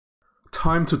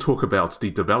Time to talk about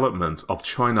the development of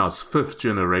China's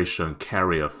fifth-generation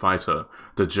carrier fighter,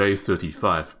 the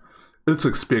J-35. It's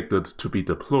expected to be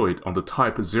deployed on the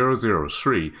Type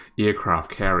 003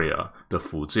 aircraft carrier, the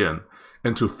Fujian,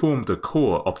 and to form the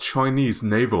core of Chinese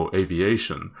naval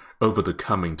aviation over the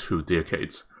coming 2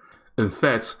 decades. In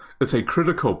fact, it's a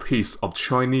critical piece of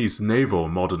Chinese naval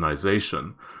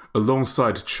modernization,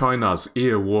 alongside China's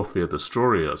air warfare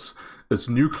destroyers, its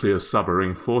nuclear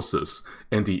submarine forces,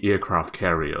 and the aircraft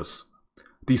carriers.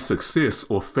 The success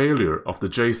or failure of the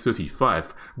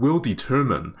J-35 will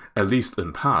determine, at least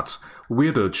in part,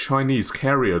 whether Chinese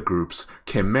carrier groups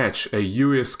can match a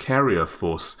US carrier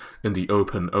force in the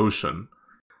open ocean.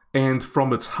 And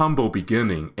from its humble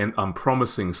beginning and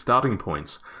unpromising starting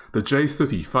point, the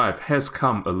J-35 has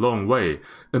come a long way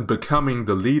in becoming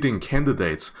the leading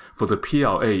candidate for the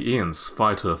PLAAF's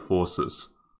fighter forces.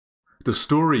 The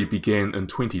story began in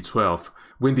 2012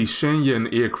 when the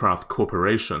Fujian Aircraft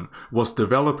Corporation was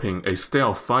developing a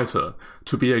stealth fighter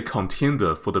to be a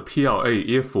contender for the PLA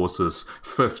Air Force's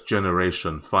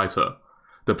 5th-generation fighter.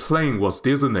 The plane was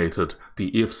designated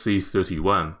the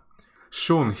FC-31.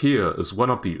 Shown here is one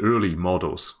of the early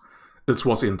models. It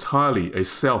was entirely a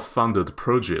self-funded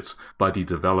project by the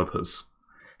developers.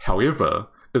 However,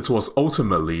 it was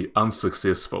ultimately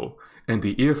unsuccessful, and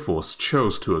the Air Force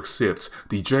chose to accept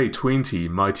the J-20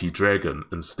 Mighty Dragon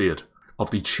instead of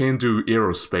the Chengdu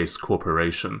Aerospace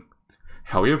Corporation.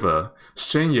 However,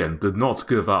 Fujian did not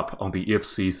give up on the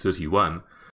FC-31.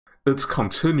 It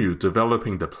continued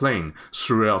developing the plane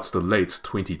throughout the late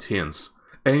 2010s,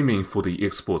 aiming for the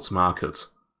export market.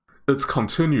 It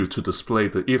continued to display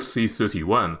the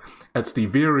FC-31 at the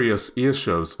various air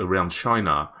shows around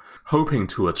China, hoping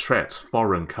to attract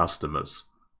foreign customers.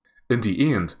 In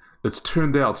the end, it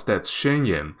turned out that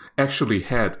Fujian actually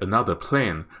had another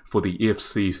plan for the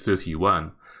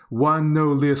FC-31, one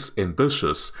no less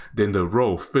ambitious than the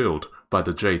role filled by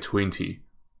the J-20.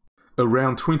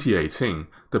 Around 2018,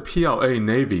 the PLA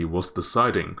Navy was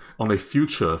deciding on a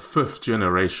future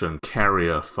 5th-generation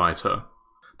carrier fighter.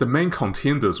 The main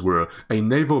contenders were a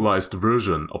navalized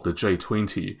version of the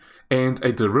J-20 and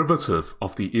a derivative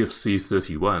of the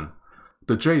FC-31.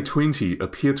 The J-20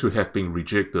 appeared to have been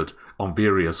rejected on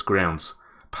various grounds,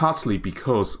 partly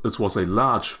because it was a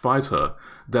large fighter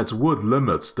that would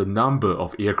limit the number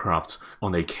of aircraft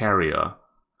on a carrier.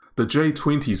 The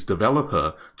J-20's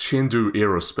developer, Chengdu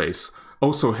Aerospace,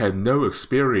 also had no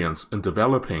experience in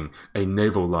developing a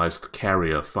navalized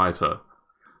carrier fighter.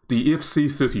 The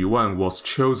FC-31 was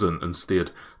chosen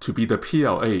instead to be the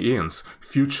PLAAF's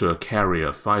future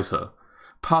carrier fighter,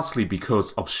 partly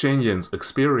because of Fujian's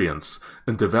experience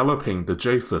in developing the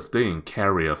J-15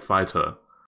 carrier fighter.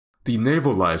 The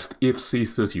navalized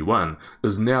FC-31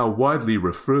 is now widely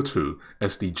referred to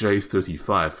as the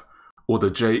J-35, or the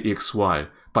JXY,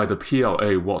 by the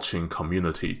PLA watching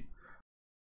community.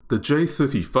 The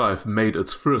J-35 made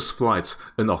its first flight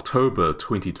in October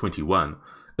 2021.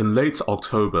 In late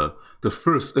October, the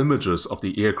first images of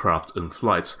the aircraft in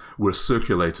flight were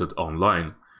circulated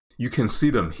online. You can see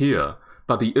them here,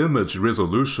 but the image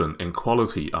resolution and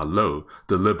quality are low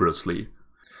deliberately.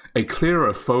 A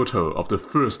clearer photo of the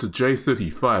first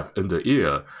J-35 in the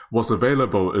air was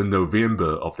available in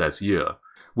November of that year,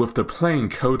 with the plane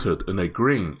coated in a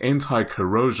green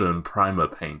anti-corrosion primer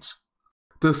paint.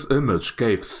 This image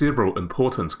gave several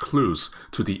important clues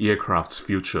to the aircraft's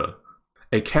future.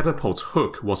 A catapult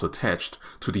hook was attached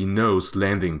to the nose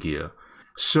landing gear,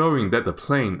 showing that the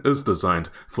plane is designed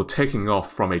for taking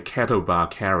off from a cattle bar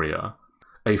carrier.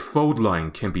 A fold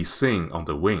line can be seen on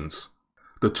the wings.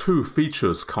 The 2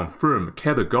 features confirm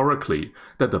categorically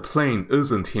that the plane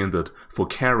is intended for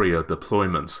carrier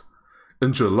deployment.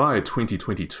 In July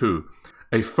 2022,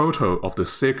 a photo of the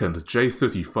second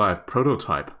J-35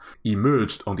 prototype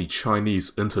emerged on the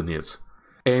Chinese internet,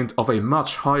 and of a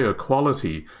much higher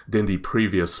quality than the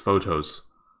previous photos.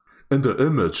 In the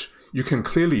image, you can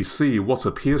clearly see what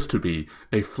appears to be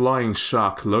a flying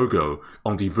shark logo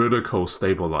on the vertical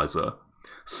stabilizer,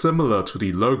 similar to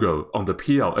the logo on the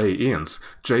PLAAF's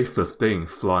J-15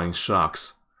 flying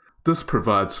sharks. This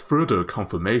provides further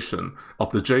confirmation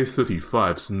of the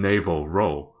J-35's naval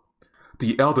role.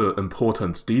 The other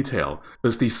important detail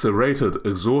is the serrated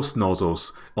exhaust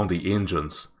nozzles on the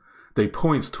engines. They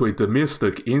point to a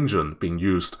domestic engine being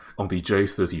used on the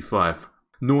J-35,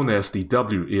 known as the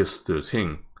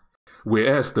WS-13,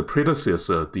 whereas the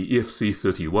predecessor, the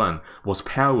FC-31, was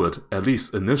powered, at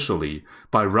least initially,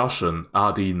 by Russian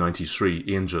RD-93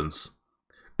 engines.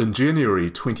 In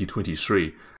January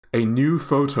 2023, a new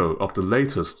photo of the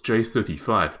latest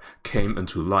J-35 came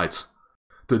into light.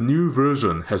 The new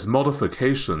version has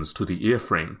modifications to the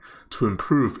airframe to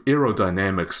improve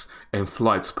aerodynamics and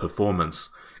flight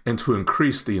performance, and to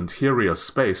increase the interior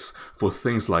space for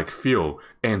things like fuel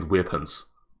and weapons.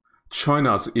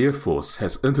 China's Air Force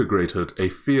has integrated a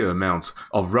fair amount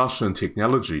of Russian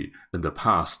technology in the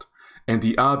past, and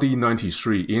the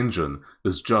RD-93 engine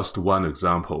is just one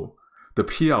example. The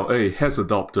PLA has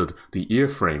adopted the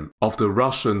airframe of the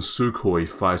Russian Sukhoi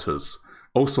fighters,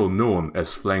 also known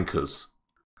as flankers.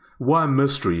 One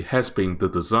mystery has been the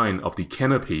design of the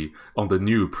canopy on the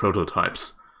new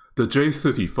prototypes. The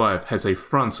J-35 has a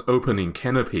front-opening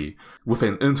canopy with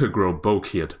an integral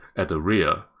bulkhead at the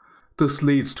rear. This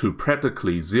leads to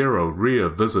practically zero rear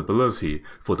visibility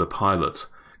for the pilot,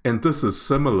 and this is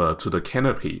similar to the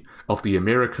canopy of the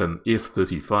American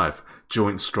F-35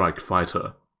 Joint Strike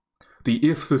Fighter.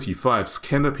 The F-35's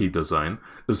canopy design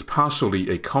is partially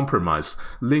a compromise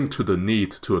linked to the need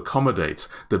to accommodate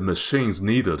the machines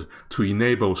needed to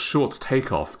enable short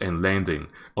takeoff and landing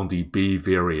on the B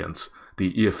variant,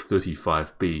 the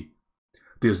F-35B.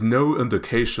 There's no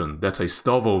indication that a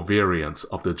STOVL variant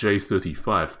of the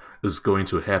J-35 is going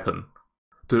to happen.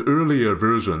 The earlier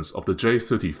versions of the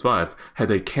J-35 had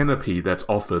a canopy that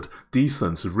offered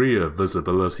decent rear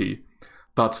visibility,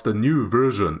 but the new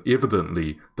version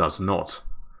evidently does not.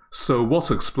 So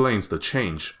what explains the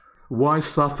change? Why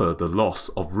suffer the loss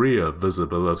of rear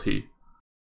visibility?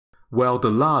 While the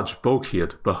large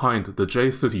bulkhead behind the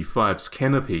J-35's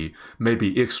canopy may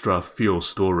be extra fuel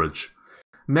storage,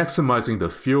 maximizing the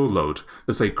fuel load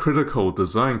is a critical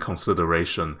design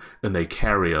consideration in a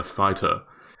carrier fighter,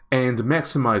 and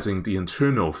maximizing the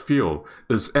internal fuel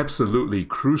is absolutely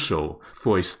crucial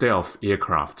for a stealth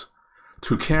aircraft.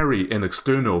 To carry an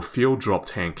external fuel drop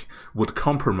tank would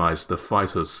compromise the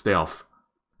fighter's stealth.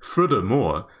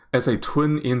 Furthermore, as a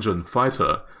twin-engine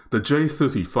fighter, the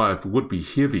J-35 would be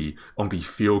heavy on the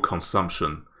fuel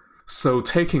consumption. So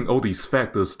taking all these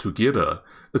factors together,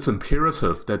 it's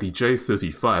imperative that the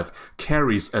J-35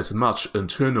 carries as much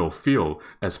internal fuel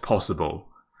as possible.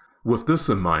 With this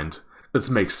in mind, it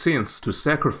makes sense to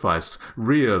sacrifice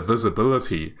rear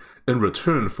visibility in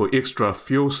return for extra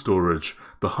fuel storage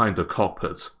behind the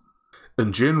cockpit.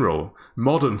 In general,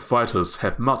 modern fighters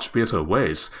have much better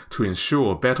ways to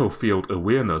ensure battlefield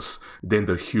awareness than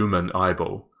the human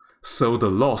eyeball, so the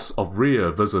loss of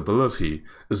rear visibility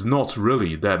is not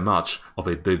really that much of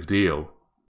a big deal.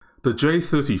 The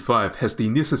J-35 has the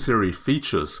necessary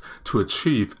features to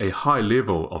achieve a high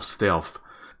level of stealth,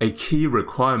 a key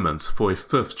requirement for a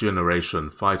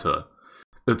fifth-generation fighter.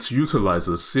 It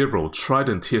utilizes several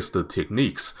tried-and-tested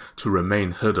techniques to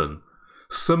remain hidden.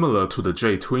 Similar to the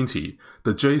J-20,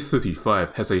 the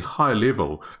J-35 has a high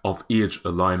level of edge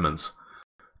alignment.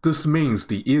 This means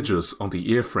the edges on the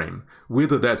airframe,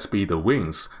 whether that be the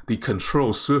wings, the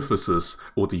control surfaces,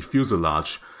 or the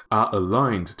fuselage, are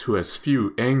aligned to as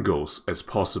few angles as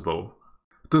possible.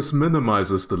 This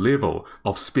minimizes the level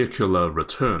of specular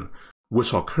return,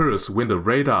 which occurs when the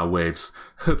radar waves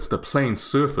hit the plane's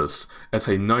surface at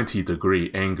a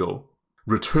 90-degree angle,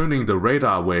 returning the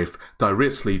radar wave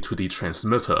directly to the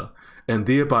transmitter and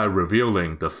thereby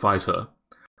revealing the fighter.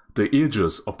 The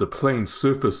edges of the plane's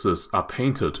surfaces are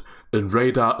painted in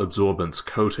radar-absorbent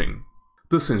coating.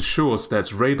 This ensures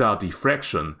that radar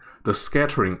diffraction, the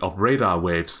scattering of radar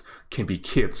waves, can be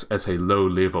kept at a low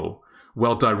level,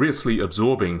 while directly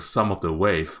absorbing some of the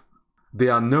wave.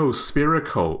 There are no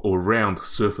spherical or round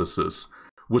surfaces,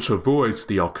 which avoids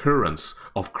the occurrence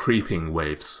of creeping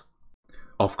waves.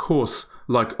 Of course,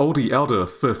 like all the other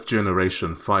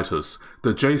fifth-generation fighters,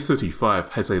 the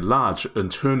J-35 has a large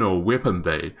internal weapon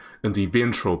bay in the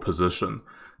ventral position,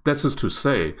 that is to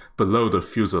say, below the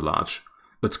fuselage.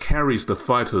 It carries the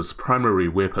fighter's primary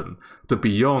weapon, the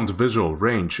beyond visual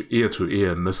range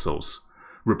air-to-air missiles.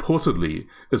 Reportedly,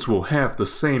 it will have the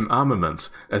same armament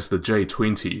as the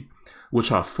J-20, which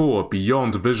are 4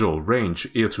 beyond visual range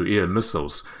air-to-air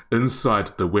missiles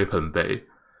inside the weapon bay.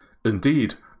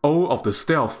 Indeed, all of the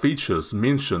stealth features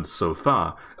mentioned so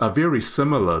far are very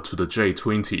similar to the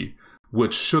J-20,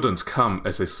 which shouldn't come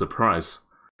as a surprise.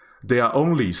 There are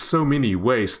only so many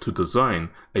ways to design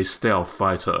a stealth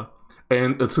fighter,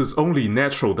 and it is only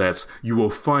natural that you will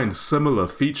find similar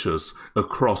features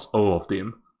across all of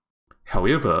them.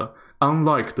 However,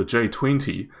 unlike the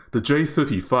J-20, the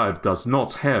J-35 does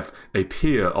not have a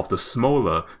pair of the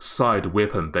smaller side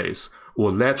weapon bays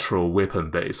or lateral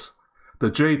weapon bays. The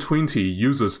J-20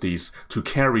 uses these to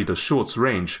carry the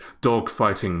short-range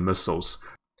dogfighting missiles.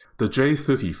 The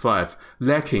J-35,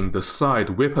 lacking the side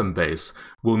weapon bays,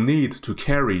 will need to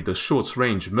carry the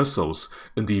short-range missiles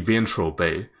in the ventral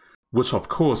bay, which of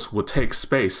course would take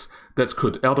space that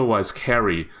could otherwise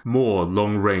carry more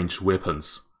long-range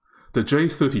weapons. The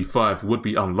J-35 would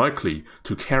be unlikely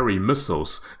to carry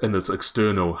missiles in its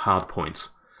external hardpoints,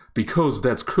 because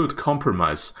that could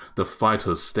compromise the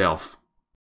fighter's stealth.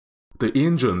 The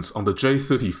engines on the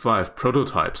J-35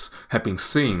 prototypes have been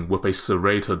seen with a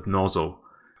serrated nozzle.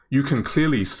 You can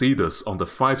clearly see this on the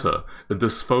fighter in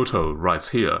this photo right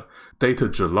here,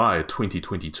 dated July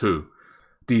 2022.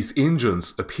 These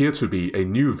engines appear to be a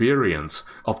new variant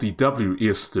of the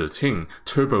WS-13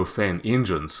 turbofan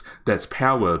engines that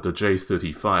power the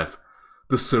J-35.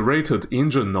 The serrated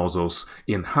engine nozzles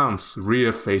enhance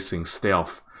rear-facing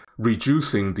stealth,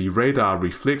 reducing the radar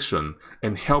reflection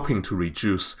and helping to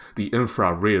reduce the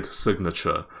infrared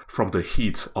signature from the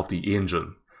heat of the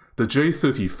engine. The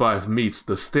J-35 meets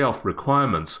the stealth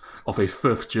requirements of a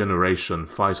 5th-generation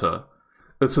fighter.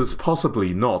 It is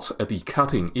possibly not at the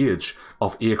cutting edge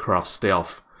of aircraft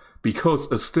stealth,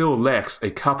 because it still lacks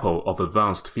a couple of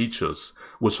advanced features,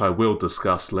 which I will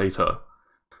discuss later.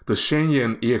 The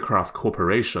Shenyang Aircraft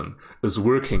Corporation is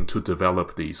working to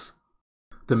develop these.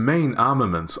 The main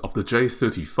armament of the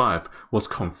J-35 was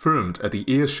confirmed at the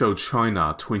Airshow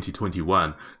China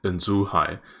 2021 in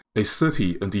Zhuhai, a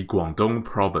city in the Guangdong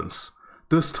province.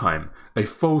 This time, a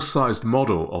full-sized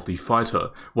model of the fighter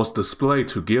was displayed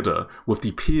together with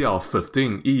the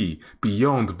PL-15E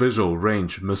Beyond Visual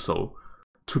Range missile.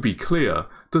 To be clear,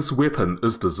 this weapon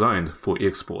is designed for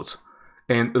export,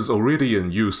 and is already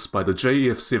in use by the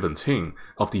JF-17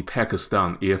 of the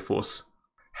Pakistan Air Force.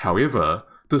 However,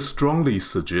 this strongly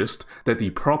suggests that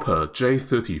the proper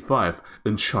J-35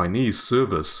 in Chinese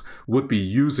service would be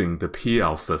using the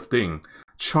PL-15,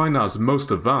 China's most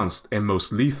advanced and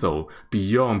most lethal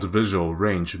beyond visual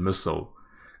range missile.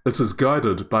 It is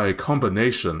guided by a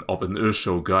combination of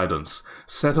inertial guidance,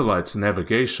 satellite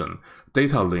navigation,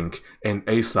 data link, and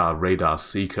ASAR radar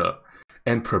seeker,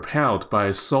 and propelled by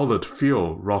a solid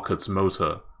fuel rocket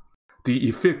motor. The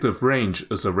effective range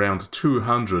is around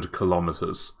 200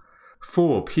 kilometers.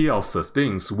 4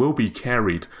 PL-15s will be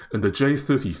carried in the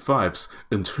J-35's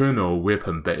internal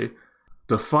weapon bay.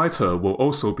 The fighter will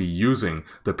also be using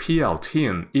the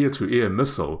PL-10 air-to-air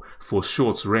missile for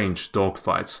short-range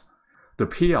dogfights. The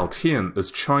PL-10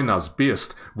 is China's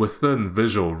best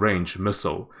within-visual range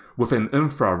missile, with an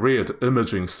infrared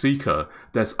imaging seeker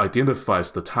that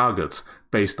identifies the targets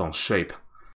based on shape.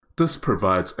 This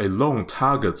provides a long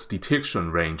target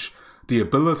detection range, the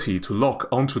ability to lock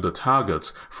onto the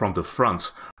targets from the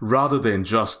front rather than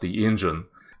just the engine,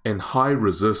 and high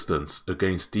resistance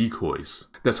against decoys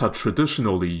that are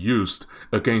traditionally used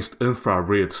against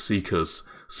infrared seekers,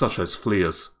 such as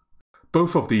flares.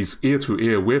 Both of these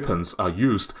air-to-air weapons are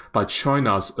used by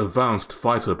China's advanced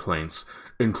fighter planes,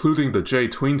 including the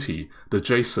J-20, the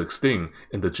J-16,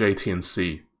 and the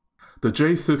J-10C. The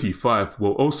J-35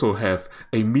 will also have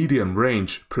a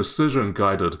medium-range,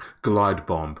 precision-guided glide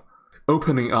bomb,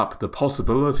 opening up the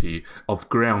possibility of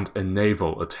ground and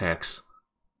naval attacks.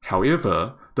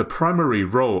 However, the primary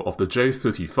role of the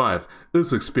J-35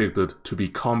 is expected to be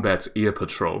combat air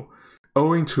patrol,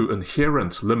 owing to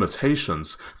inherent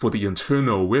limitations for the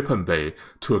internal weapon bay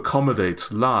to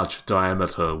accommodate large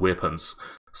diameter weapons,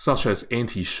 such as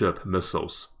anti-ship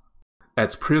missiles.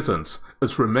 At present,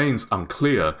 it remains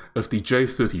unclear if the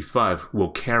J-35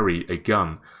 will carry a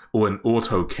gun or an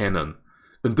autocannon.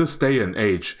 In this day and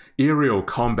age, aerial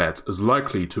combat is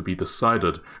likely to be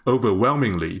decided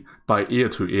overwhelmingly by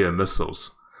air-to-air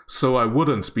missiles, so I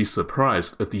wouldn't be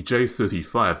surprised if the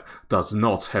J-35 does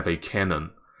not have a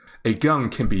cannon. A gun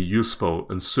can be useful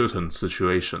in certain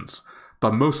situations,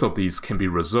 but most of these can be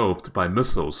resolved by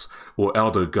missiles or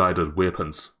other guided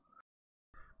weapons.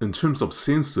 In terms of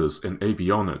sensors and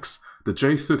avionics, the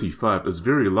J-35 is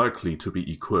very likely to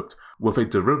be equipped with a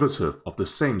derivative of the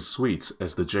same suite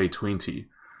as the J-20.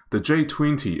 The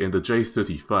J-20 and the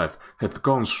J-35 have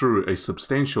gone through a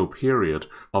substantial period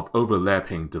of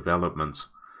overlapping development,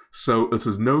 so it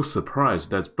is no surprise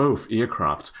that both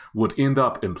aircraft would end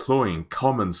up employing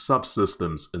common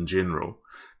subsystems in general,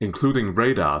 including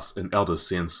radars and other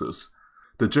sensors.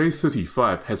 The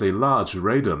J-35 has a large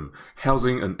radome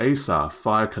housing an ASAR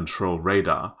fire control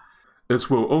radar. It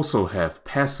will also have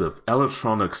passive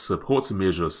electronic support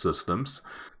measure systems,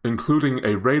 including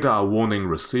a radar warning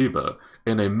receiver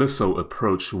and a missile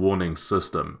approach warning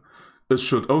system. It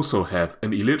should also have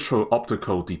an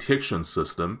electro-optical detection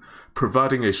system,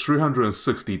 providing a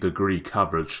 360-degree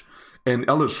coverage, an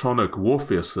electronic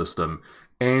warfare system,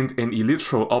 and an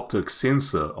electro-optic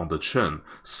sensor on the chin,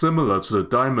 similar to the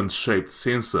diamond-shaped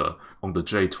sensor on the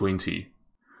J-20.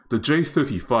 The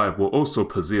J-35 will also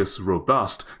possess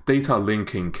robust data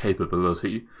linking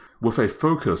capability, with a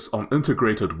focus on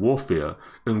integrated warfare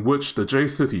in which the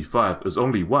J-35 is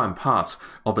only one part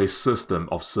of a system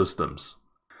of systems.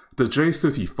 The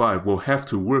J-35 will have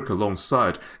to work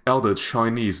alongside other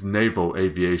Chinese naval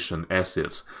aviation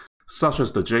assets, such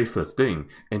as the J-15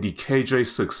 and the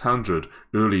KJ-600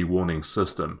 early warning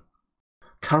system.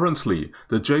 Currently,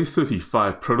 the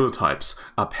J-35 prototypes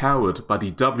are powered by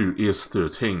the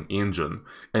WS-13 engine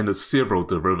and its several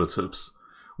derivatives.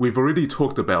 We've already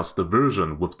talked about the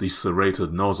version with the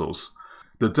serrated nozzles.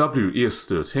 The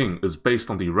WS-13 is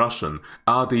based on the Russian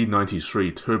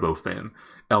RD-93 turbofan,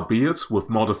 albeit with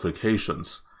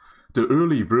modifications. The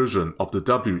early version of the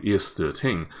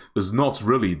WS-13 is not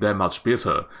really that much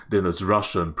better than its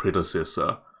Russian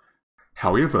predecessor.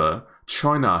 However,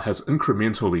 China has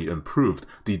incrementally improved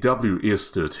the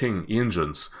WS-13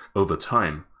 engines over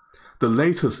time. The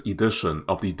latest edition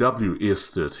of the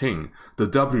WS-13, the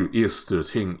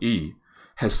WS-13E,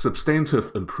 has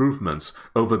substantive improvements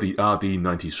over the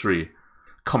RD-93.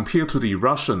 Compared to the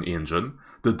Russian engine,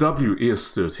 the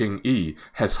WS-13E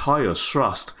has higher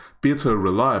thrust, better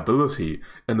reliability,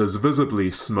 and is visibly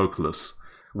smokeless,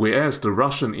 whereas the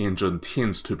Russian engine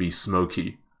tends to be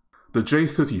smoky. The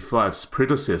J-35's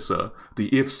predecessor, the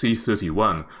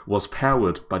FC-31, was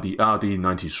powered by the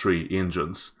RD-93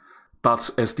 engines. But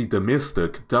as the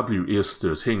domestic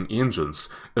WS-13 engines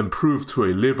improved to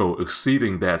a level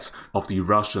exceeding that of the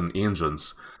Russian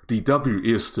engines, the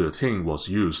WS-13 was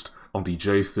used on the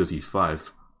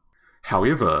J-35.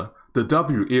 However, the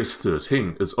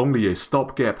WS-13 is only a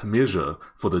stopgap measure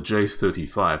for the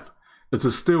J-35. It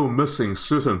is still missing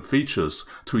certain features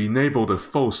to enable the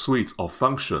full suite of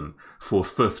function for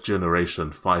 5th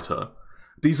generation fighter.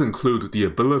 These include the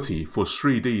ability for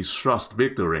 3D thrust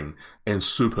vectoring and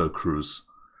supercruise.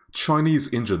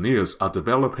 Chinese engineers are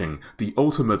developing the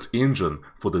ultimate engine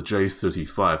for the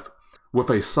J-35, with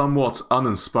a somewhat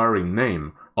uninspiring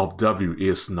name of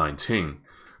WS-19,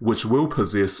 which will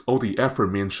possess all the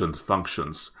aforementioned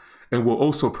functions, and will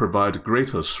also provide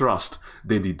greater thrust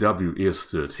than the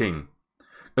WS-13.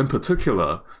 In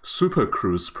particular,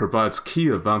 supercruise provides key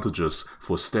advantages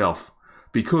for stealth,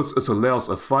 because it allows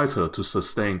a fighter to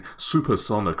sustain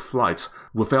supersonic flight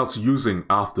without using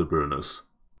afterburners.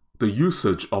 The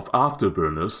usage of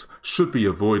afterburners should be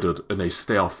avoided in a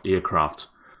stealth aircraft,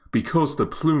 because the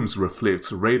plumes reflect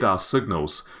radar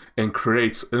signals and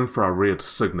create infrared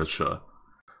signature.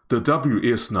 The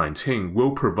WS-19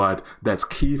 will provide that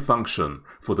key function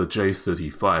for the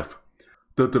J-35.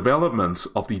 The development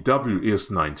of the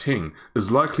WS-19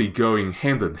 is likely going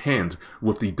hand in hand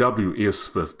with the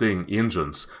WS-15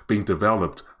 engines being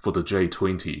developed for the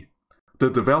J-20. The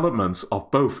development of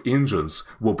both engines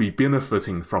will be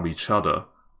benefiting from each other.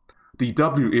 The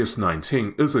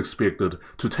WS-19 is expected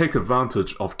to take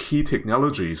advantage of key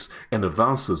technologies and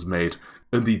advances made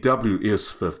in the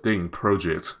WS-15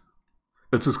 project.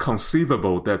 It is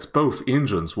conceivable that both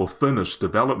engines will finish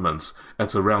development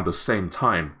at around the same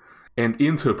time, and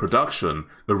enter production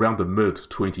around the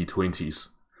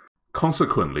mid-2020s.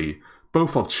 Consequently,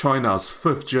 both of China's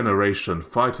 5th generation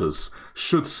fighters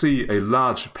should see a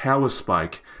large power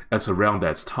spike at around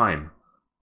that time.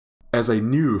 As a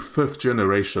new 5th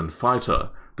generation fighter,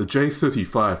 the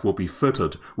J-35 will be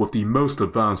fitted with the most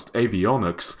advanced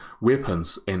avionics,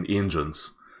 weapons, and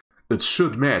engines. It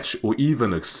should match or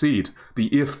even exceed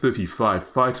the F-35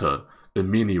 fighter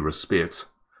in many respects.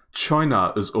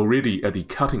 China is already at the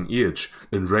cutting edge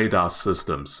in radar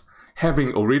systems,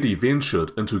 having already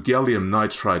ventured into gallium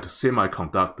nitride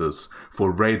semiconductors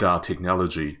for radar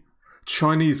technology.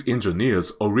 Chinese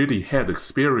engineers already had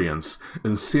experience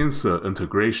in sensor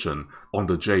integration on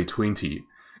the J-20,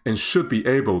 and should be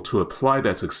able to apply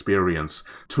that experience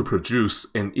to produce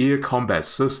an air combat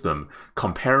system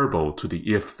comparable to the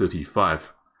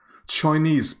F-35.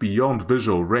 Chinese beyond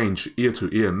visual range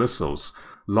air-to-air missiles,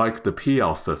 like the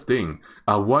PL-15,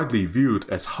 are widely viewed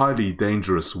as highly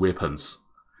dangerous weapons.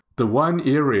 The one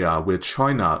area where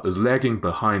China is lagging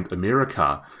behind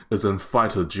America is in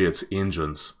fighter jet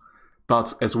engines.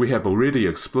 But as we have already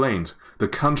explained, the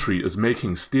country is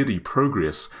making steady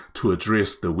progress to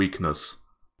address the weakness.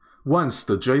 Once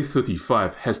the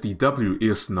J-35 has the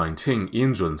WS-19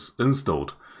 engines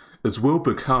installed, it will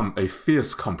become a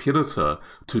fierce competitor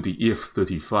to the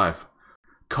F-35.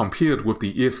 Compared with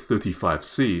the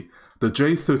F-35C, the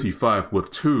J-35 with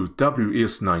two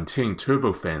WS-19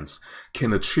 turbofans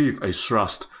can achieve a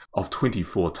thrust of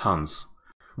 24 tons,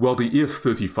 while the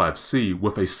F-35C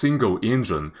with a single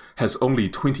engine has only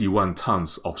 21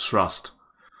 tons of thrust.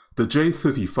 The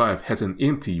J-35 has an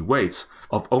empty weight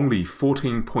of only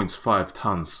 14.5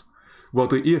 tons, while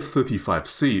the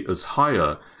F-35C is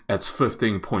higher at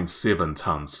 15.7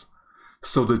 tons.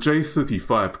 So the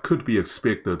J-35 could be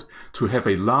expected to have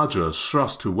a larger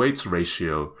thrust-to-weight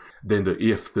ratio than the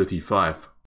F-35.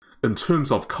 In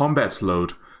terms of combat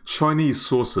load, Chinese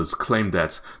sources claim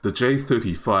that the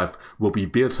J-35 will be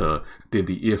better than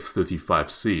the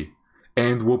F-35C,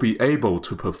 and will be able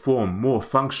to perform more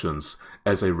functions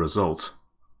as a result.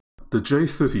 The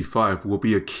J-35 will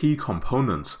be a key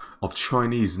component of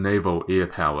Chinese naval air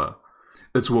power.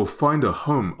 It will find a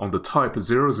home on the Type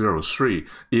 003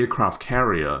 aircraft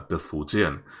carrier, the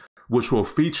Fujian, which will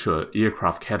feature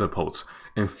aircraft catapults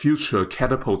and future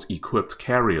catapult-equipped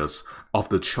carriers of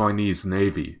the Chinese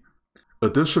Navy.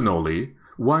 Additionally,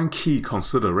 one key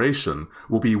consideration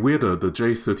will be whether the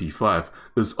J-35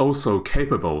 is also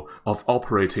capable of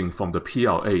operating from the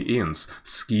PLAAF's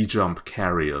ski jump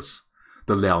carriers,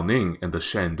 the Liaoning and the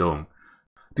Shandong.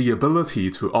 The ability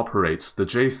to operate the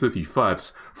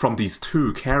J-35s from these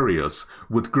two carriers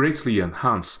would greatly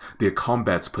enhance their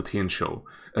combat potential,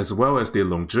 as well as their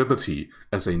longevity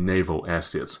as a naval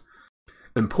asset.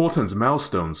 Important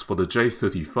milestones for the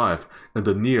J-35 in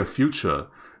the near future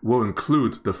will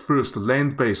include the first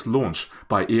land-based launch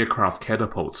by aircraft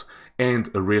catapults and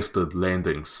arrested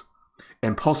landings,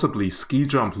 and possibly ski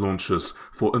jump launches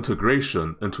for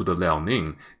integration into the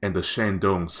Liaoning and the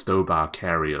Shandong Stobar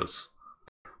carriers.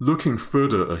 Looking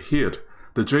further ahead,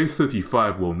 the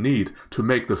J-35 will need to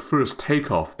make the first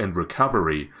takeoff and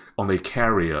recovery on a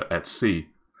carrier at sea.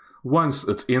 Once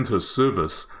it enters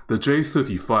service, the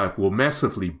J-35 will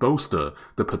massively bolster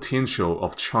the potential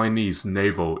of Chinese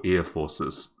naval air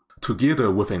forces, together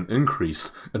with an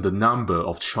increase in the number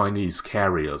of Chinese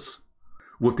carriers.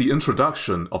 With the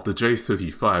introduction of the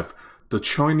J-35, the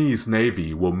Chinese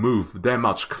Navy will move that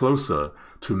much closer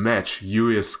to match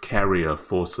US carrier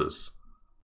forces.